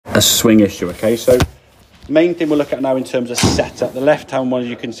a swing issue, okay? So main thing we'll look at now in terms of setup, the left-hand one, as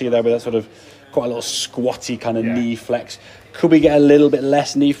you can see there with that sort of quite a little squatty kind of knee flex. Could we get a little bit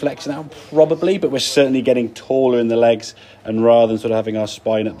less knee flex now? Probably, but we're certainly getting taller in the legs, and rather than sort of having our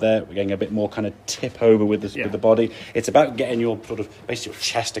spine up there, we're getting a bit more kind of tip over with the body. It's about getting your sort of basically your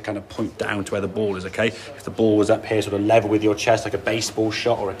chest to kind of point down to where the ball is, okay? If the ball was up here sort of level with your chest, like a baseball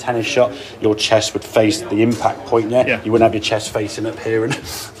shot or a tennis shot, your chest would face the impact point there. Yeah. You wouldn't have your chest facing up here and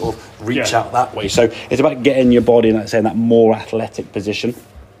or reach out that way. So it's about getting your body in that more athletic position.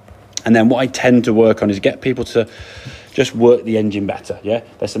 And then what I tend to work on is get people to just work the engine better, yeah?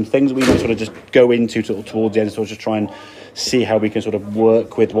 There's some things we can sort of just go into sort of towards the end, sort of just try and see how we can sort of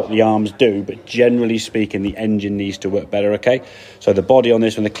work with what the arms do, but generally speaking, the engine needs to work better, okay? So the body on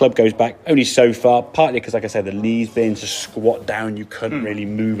this, when the club goes back, only so far, partly because, like I said, the knees being to squat down, you couldn't really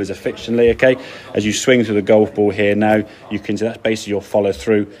move as efficiently, okay? As you swing through the golf ball here now, you can see that's basically your follow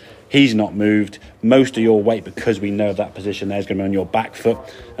through. He's not moved. Most of your weight, because we know that position there, is going to be on your back foot,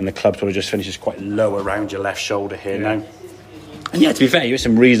 and the club sort of just finishes quite low around your left shoulder here now. And yeah, to be fair, you had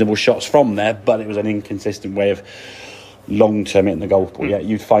some reasonable shots from there, but it was an inconsistent way of long-term hitting the golf ball. Yeah,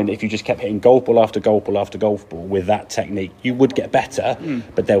 you'd find that if you just kept hitting golf ball after golf ball after golf ball with that technique, you would get better,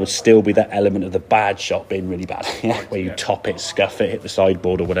 but there would still be that element of the bad shot being really bad, where you top it, scuff it, hit the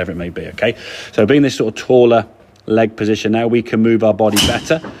sideboard or whatever it may be, okay? So being this sort of taller leg position now, we can move our body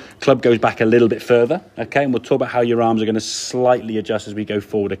better. Club goes back a little bit further, okay, and we'll talk about how your arms are going to slightly adjust as we go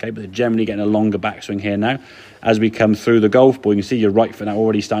forward, okay, but they're generally getting a longer backswing here now. As we come through the golf ball, you can see your right foot now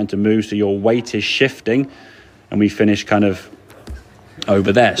already starting to move, so your weight is shifting, and we finish kind of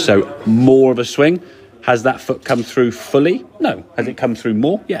over there. So more of a swing. Has that foot come through fully? No. Has it come through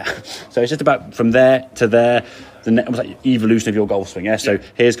more? Yeah. So it's just about from there to there, almost like evolution of your golf swing, yeah? So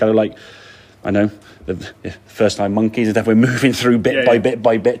here's kind of like, I know, the first time monkeys and stuff, we're moving through bit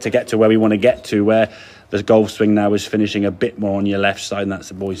by bit to get to where we want to get to, where the golf swing now is finishing a bit more on your left side, and that's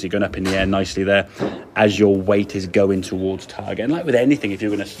the boys, you're going up in the air nicely there as your weight is going towards target. And like with anything, if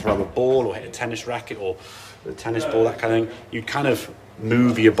you're going to throw a ball or hit a tennis racket or a tennis ball, that kind of thing, you kind of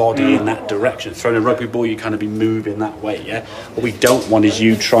move your body in that direction. Throwing a rugby ball, you kind of be moving that way, yeah? What we don't want is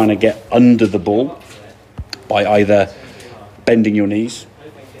you trying to get under the ball by either bending your knees,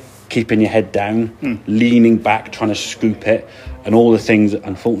 keeping your head down, leaning back, trying to scoop it, and all the things that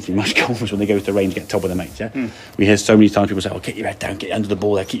unfortunately most golfers when they go to the range get top of their mates, yeah? We hear so many times people say, oh, get your head down, get under the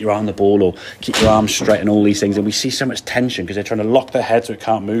ball there, keep your eye on the ball, or keep your arms straight, and all these things, and we see so much tension because they're trying to lock their head so it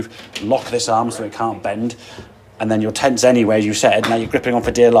can't move, lock this arm so it can't bend, and then you're tense anyway, as you said, now you're gripping on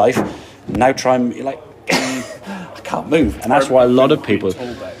for dear life, now you're like, I can't move, and that's why a lot of people...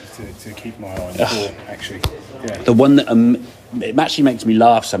 To keep my eye on the ball, actually. Yeah. The one that it actually makes me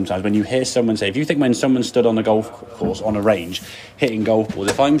laugh sometimes when you hear someone say, if you think when someone stood on a golf course, on a range, hitting golf balls,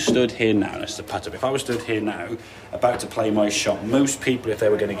 if I'm stood here now, that's the putt up, if I was stood here now, about to play my shot, most people, if they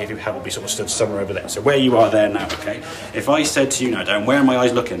were going to give you help, would be sort of stood somewhere over there. So where you are there now, okay? If I said to you now, Darren, where are my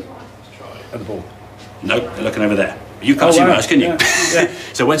eyes looking? At the ball. No, they're looking over there. You can't see my eyes, can you? Yeah.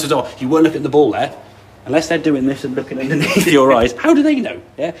 So when you weren't looking at the ball there, unless they're doing this and looking underneath your eyes, how do they know?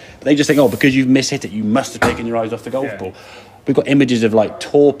 Yeah, but they just think, oh, because you've mishit it, you must have taken your eyes off the golf ball. We've got images of like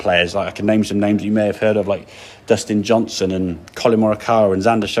tour players, like I can name some names you may have heard of, like Dustin Johnson and Colin Morikawa and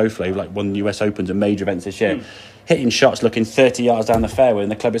Xander Schauffele, who like won the US Opens and major events this year, hitting shots looking 30 yards down the fairway,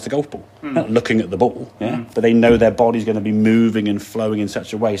 and the club is the golf ball. They're not looking at the ball, but they know their body's going to be moving and flowing in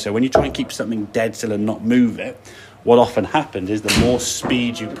such a way. So when you try and keep something dead still and not move it, what often happens is the more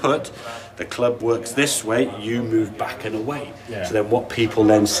speed you put, the club works this way, you move back and away. Yeah. So then what people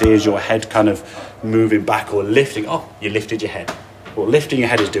then see is your head kind of moving back or lifting. Oh, you lifted your head. Well, lifting your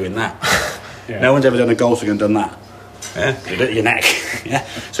head is doing that. No one's ever done a golf swing and done that. You do it at your neck.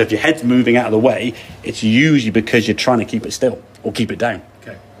 So if your head's moving out of the way, it's usually because you're trying to keep it still or keep it down.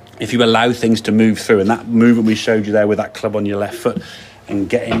 Okay. If you allow things to move through, and that movement we showed you there with that club on your left foot, and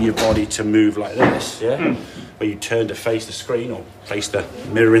getting your body to move like this, where you turn to face the screen or face the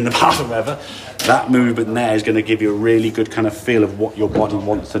mirror in the bathroom, whatever, that movement there is going to give you a really good kind of feel of what your body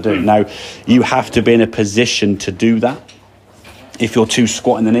wants to do. Now, you have to be in a position to do that. If you're too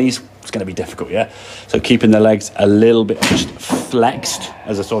squatting the knees, it's going to be difficult, yeah? So keeping the legs a little bit just flexed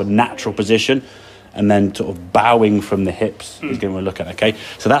as a sort of natural position, and then sort of bowing from the hips is going to look at, okay?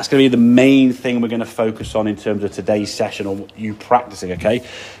 So that's going to be the main thing we're going to focus on in terms of today's session, or you practicing, okay?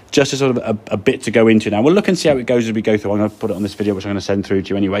 Just a sort of a bit to go into now. We'll look and see how it goes as we go through. I'm going to put it on this video, which I'm going to send through to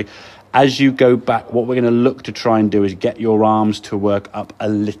you anyway. As you go back, what we're going to look to try and do is get your arms to work up a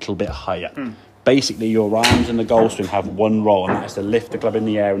little bit higher. Basically, your arms in the golf swing have one role, and that's to lift the club in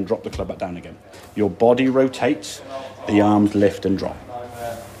the air and drop the club back down again. Your body rotates, the arms lift and drop.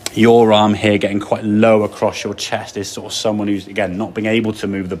 your arm here getting quite low across your chest is sort of someone who's, again, not being able to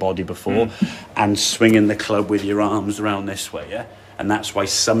move the body before and swinging the club with your arms around this way, yeah? And that's why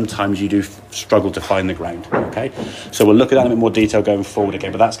sometimes you do struggle to find the ground, okay? So we'll look at that in a bit more detail going forward, okay?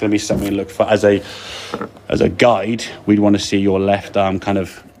 But that's going to be something we look for as a guide. We'd want to see your left arm kind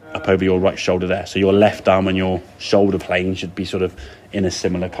of up over your right shoulder there. So your left arm and your shoulder plane should be sort of in a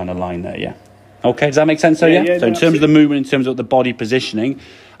similar kind of line there, yeah? Okay, does that make sense? So yeah, so in no, terms of the movement, in terms of the body positioning,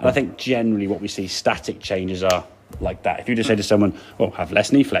 and I think generally what we see, static changes are like that. If you just say to someone, "Oh, have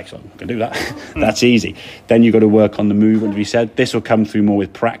less knee flex," I can do that. That's easy. Then you've got to work on the movement. We said this will come through more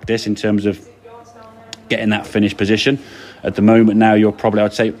with practice in terms of getting that finished position. At the moment now, you're probably,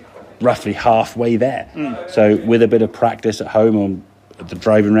 I'd say, roughly halfway there. So with a bit of practice at home or at the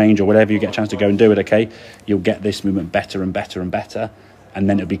driving range or whatever, you get a chance to go and do it, okay, you'll get this movement better and better and better. And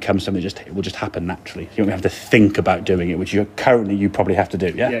then it'll become something it will just happen naturally. You don't have to think about doing it, which you probably have to do.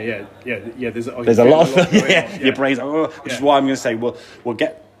 Yeah. There's a lot of going on. Your brain's like, which is why I'm going to say we'll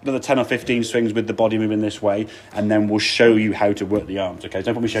get another 10 or 15 swings with the body moving this way, and then we'll show you how to work the arms. Okay,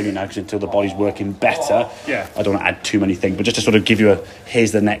 don't probably show you now because until the body's working better, I don't want to add too many things, but just to sort of give you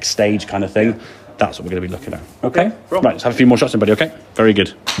here's the next stage kind of thing. That's what we're going to be looking at. Okay, right. Let's have a few more shots, everybody. Okay, very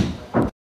good.